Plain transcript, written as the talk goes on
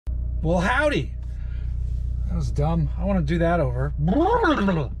Well, howdy. That was dumb. I want to do that over.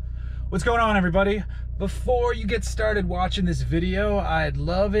 What's going on, everybody? Before you get started watching this video, I'd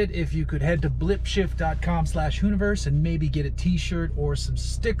love it if you could head to blipshift.com/Hooniverse and maybe get a t-shirt or some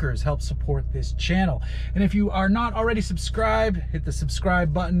stickers. Help support this channel. And if you are not already subscribed, hit the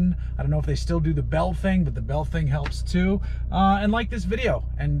subscribe button. I don't know if they still do the bell thing, but the bell thing helps too. And like this video.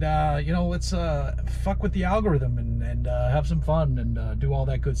 And, you know, let's fuck with the algorithm and have some fun and do all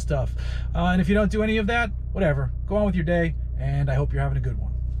that good stuff. And if you don't do any of that, whatever. Go on with your day, and I hope you're having a good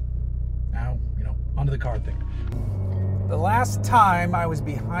one. Now, you know, onto the car thing. The last time I was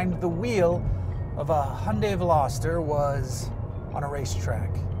behind the wheel of a Hyundai Veloster was on a racetrack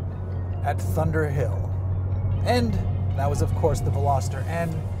at Thunder Hill. And that was, of course, the Veloster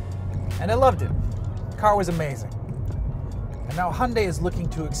N. And I loved it. The car was amazing. And now Hyundai is looking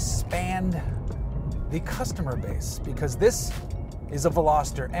to expand the customer base, because this is a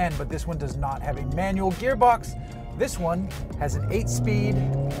Veloster N, but this one does not have a manual gearbox. This one has an 8-speed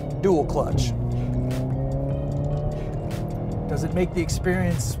dual clutch. Does it make the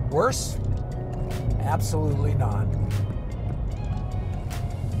experience worse? Absolutely not.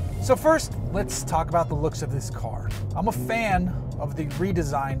 So first, let's talk about the looks of this car. I'm a fan of the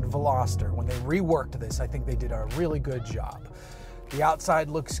redesigned Veloster. When they reworked this, I think they did a really good job. The outside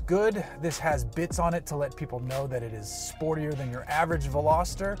looks good. This has bits on it to let people know that it is sportier than your average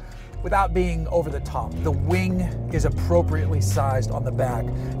Veloster without being over the top. The wing is appropriately sized on the back.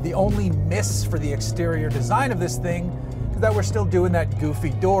 The only miss for the exterior design of this thing is that we're still doing that goofy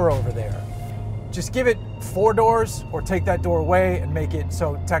door over there. Just give it 4 doors or take that door away and make it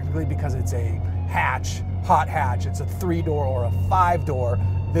so technically, because it's a hatch, hot hatch, it's a 3-door or a 5-door.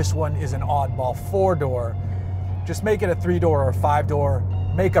 This one is an oddball 4-door. Just make it a 3-door or a 5-door,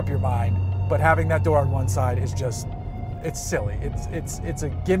 make up your mind. But having that door on one side is just, it's silly. It's a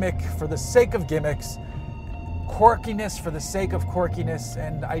gimmick for the sake of gimmicks, quirkiness for the sake of quirkiness,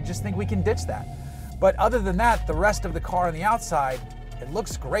 and I just think we can ditch that. But other than that, the rest of the car on the outside, it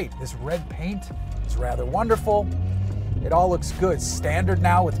looks great. This red paint is rather wonderful. It all looks good. Standard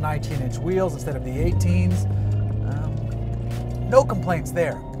now with 19-inch wheels instead of the 18s. No complaints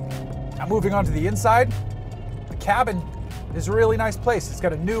there. Now moving on to the inside. Cabin is a really nice place. It's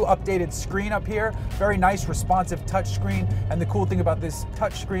got a new updated screen up here, very nice responsive touch screen, and the cool thing about this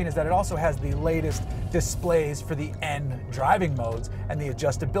touch screen is that it also has the latest displays for the N driving modes and the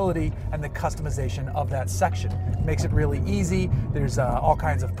adjustability and the customization of that section. It makes it really easy. There's all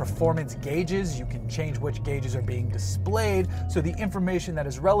kinds of performance gauges. You can change which gauges are being displayed, so the information that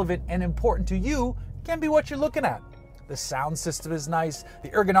is relevant and important to you can be what you're looking at. The sound system is nice. The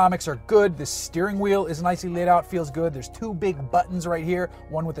ergonomics are good. The steering wheel is nicely laid out, feels good. There's 2 big buttons right here,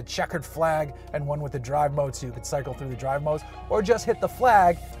 one with a checkered flag and one with the drive mode, so you could cycle through the drive modes, or just hit the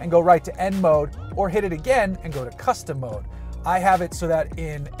flag and go right to N mode, or hit it again and go to custom mode. I have it so that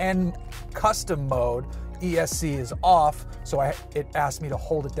in N custom mode, ESC is off, so it asked me to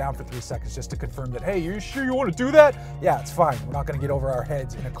hold it down for 3 seconds just to confirm that, hey, you sure you want to do that? Yeah, it's fine. We're not going to get over our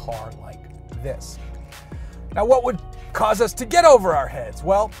heads in a car like this. Now, what would cause us to get over our heads?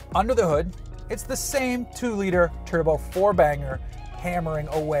 Well, under the hood, it's the same 2-liter turbo 4-banger hammering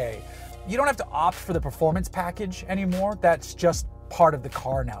away. You don't have to opt for the performance package anymore. That's just part of the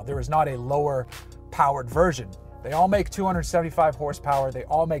car now. There is not a lower powered version. They all make 275 horsepower. They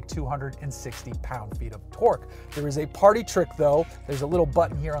all make 260 pound-feet of torque. There is a party trick, though. There's a little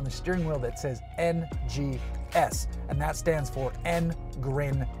button here on the steering wheel that says NGS, and that stands for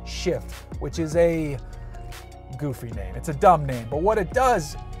N-Grin Shift, which is a goofy name. It's a dumb name, but what it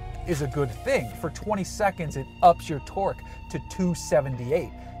does is a good thing. For 20 seconds, it ups your torque to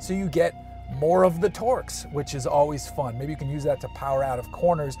 278. So you get more of the torques, which is always fun. Maybe you can use that to power out of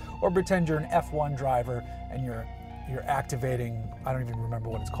corners or pretend you're an F1 driver and you're activating, I don't even remember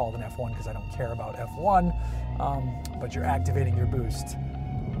what it's called in F1 because I don't care about F1, but you're activating your boost.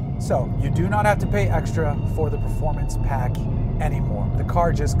 So you do not have to pay extra for the performance pack anymore. The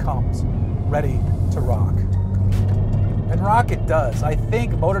car just comes ready to rock. And rock it does. I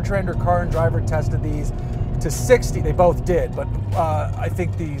think Motor Trend or Car and Driver tested these to 60. They both did, but I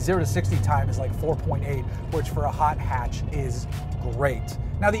think the 0 to 60 time is like 4.8, which for a hot hatch is great.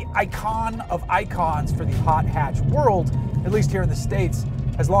 Now, the icon of icons for the hot hatch world, at least here in the States,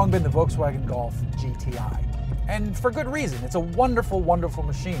 has long been the Volkswagen Golf GTI. And for good reason. It's a wonderful, wonderful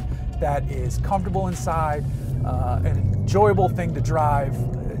machine that is comfortable inside, an enjoyable thing to drive,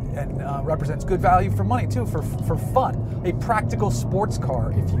 and represents good value for money too, for fun. A practical sports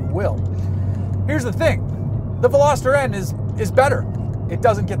car, if you will. Here's the thing, the Veloster N is better. It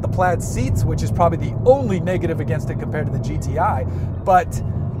doesn't get the plaid seats, which is probably the only negative against it compared to the GTI, but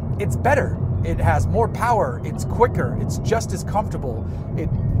it's better. It has more power, it's quicker, it's just as comfortable,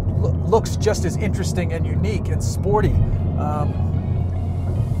 it looks just as interesting and unique and sporty.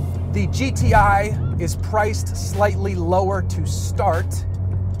 The GTI is priced slightly lower to start,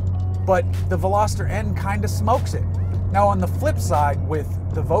 but the Veloster N kind of smokes it. Now on the flip side, with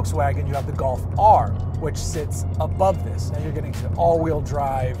the Volkswagen, you have the Golf R, which sits above this. Now you're getting to all-wheel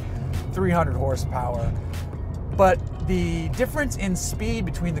drive, 300 horsepower, but the difference in speed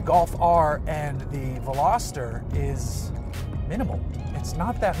between the Golf R and the Veloster is minimal. It's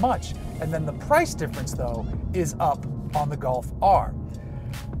not that much. And then the price difference, though, is up on the Golf R.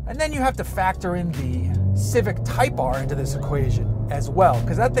 And then you have to factor in the Civic Type R into this equation as well,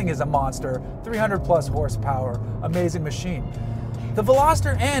 because that thing is a monster, 300 plus horsepower, amazing machine. The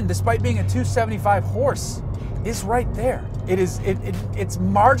Veloster N, despite being a 275 horse, is right there. It's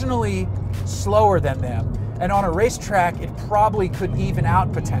marginally slower than them, and on a racetrack, it probably could even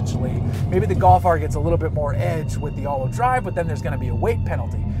out potentially. Maybe the Golf R gets a little bit more edge with the all-wheel drive, but then there's going to be a weight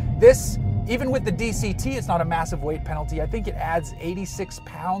penalty. This, even with the DCT, it's not a massive weight penalty. I think it adds 86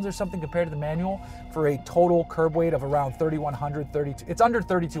 pounds or something compared to the manual for a total curb weight of around 3,100, 32. It's under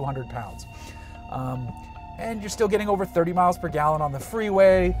 3,200 pounds. And you're still getting over 30 miles per gallon on the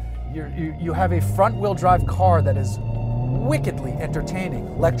freeway. You have a front-wheel drive car that is wickedly entertaining.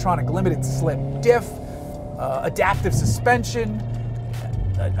 Electronic limited slip diff, adaptive suspension,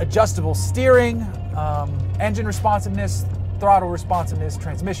 adjustable steering, engine responsiveness, throttle responsiveness,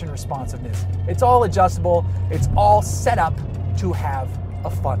 transmission responsiveness. It's all adjustable. It's all set up to have a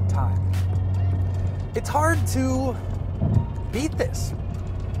fun time. It's hard to beat this.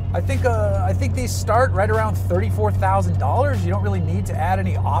 I think these start right around $34,000. You don't really need to add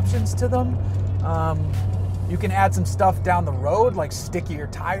any options to them. You can add some stuff down the road, like stickier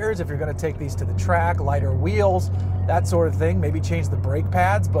tires if you're going to take these to the track, lighter wheels, that sort of thing. Maybe change the brake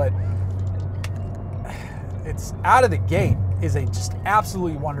pads, but it's out of the gate is a just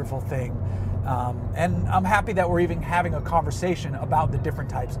absolutely wonderful thing. And I'm happy that we're even having a conversation about the different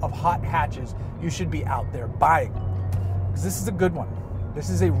types of hot hatches you should be out there buying. Because this is a good one. This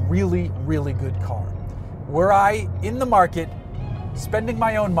is a really, really good car. Were I in the market spending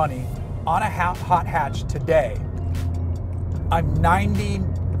my own money on a hot hatch today, I'm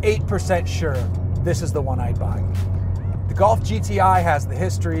 98% sure this is the one I'd buy. The Golf GTI has the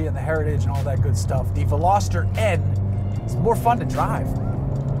history and the heritage and all that good stuff. The Veloster N is more fun to drive.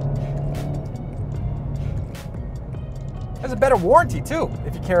 Has a better warranty too,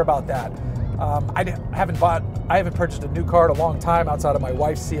 if you care about that. I haven't purchased a new car in a long time outside of my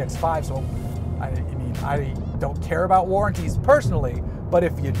wife's CX-5, so I don't care about warranties personally. But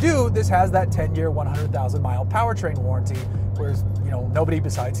if you do, this has that 10-year, 100,000-mile powertrain warranty, whereas nobody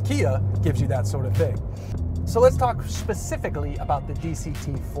besides Kia gives you that sort of thing. So let's talk specifically about the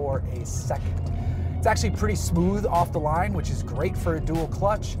DCT for a second. It's actually pretty smooth off the line, which is great for a dual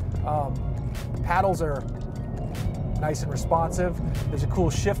clutch. Paddles are nice and responsive. There's a cool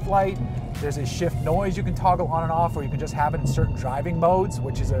shift light. There's a shift noise you can toggle on and off, or you can just have it in certain driving modes,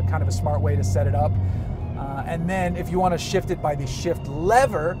 which is a kind of a smart way to set it up. And then if you want to shift it by the shift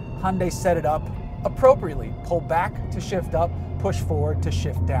lever, Hyundai set it up appropriately. Pull back to shift up, push forward to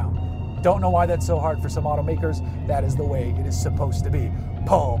shift down. Don't know why that's so hard for some automakers. That is the way it is supposed to be.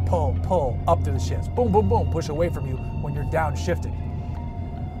 Pull, pull, pull, up to the shifts. Boom, boom, boom, push away from you when you're down shifting.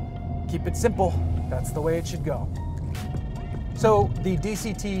 Keep it simple. That's the way it should go. So the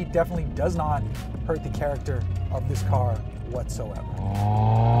DCT definitely does not hurt the character of this car whatsoever.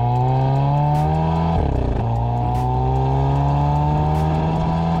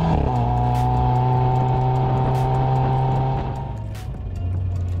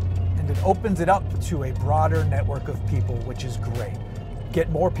 And it opens it up to a broader network of people, which is great. Get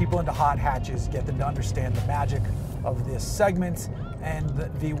more people into hot hatches, get them to understand the magic of this segment, and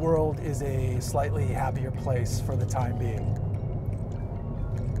the world is a slightly happier place for the time being.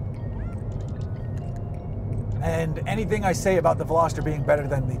 And anything I say about the Veloster being better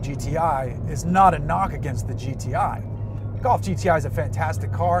than the GTI is not a knock against the GTI. Golf GTI is a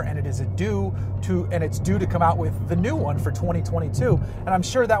fantastic car, and it's due to come out with the new one for 2022. And I'm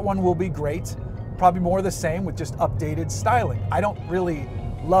sure that one will be great. Probably more of the same with just updated styling. I don't really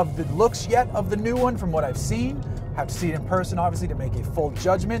love the looks yet of the new one from what I've seen. Have to see it in person, obviously, to make a full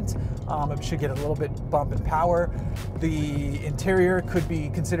judgment. It should get a little bit bump in power. The interior could be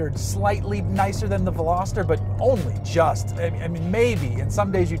considered slightly nicer than the Veloster, but only just. I mean, maybe. And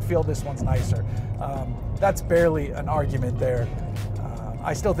some days you'd feel this one's nicer. That's barely an argument there.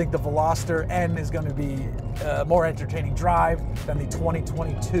 I still think the Veloster N is going to be a more entertaining drive than the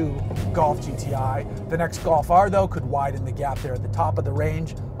 2022 Golf GTI. The next Golf R, though, could widen the gap there at the top of the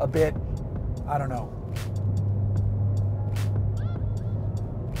range a bit. I don't know.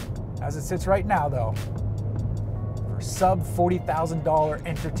 As it sits right now, though, for a sub $40,000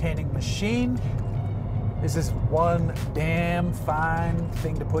 entertaining machine, this is one damn fine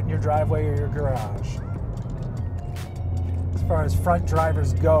thing to put in your driveway or your garage. As far as front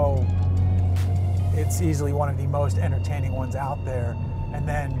drivers go, it's easily one of the most entertaining ones out there. And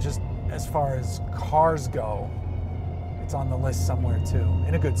then just as far as cars go, it's on the list somewhere too,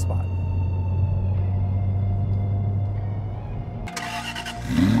 in a good spot.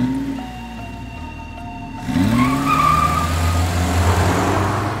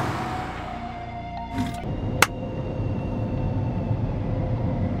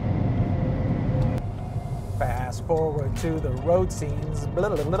 Fast forward to the road scenes.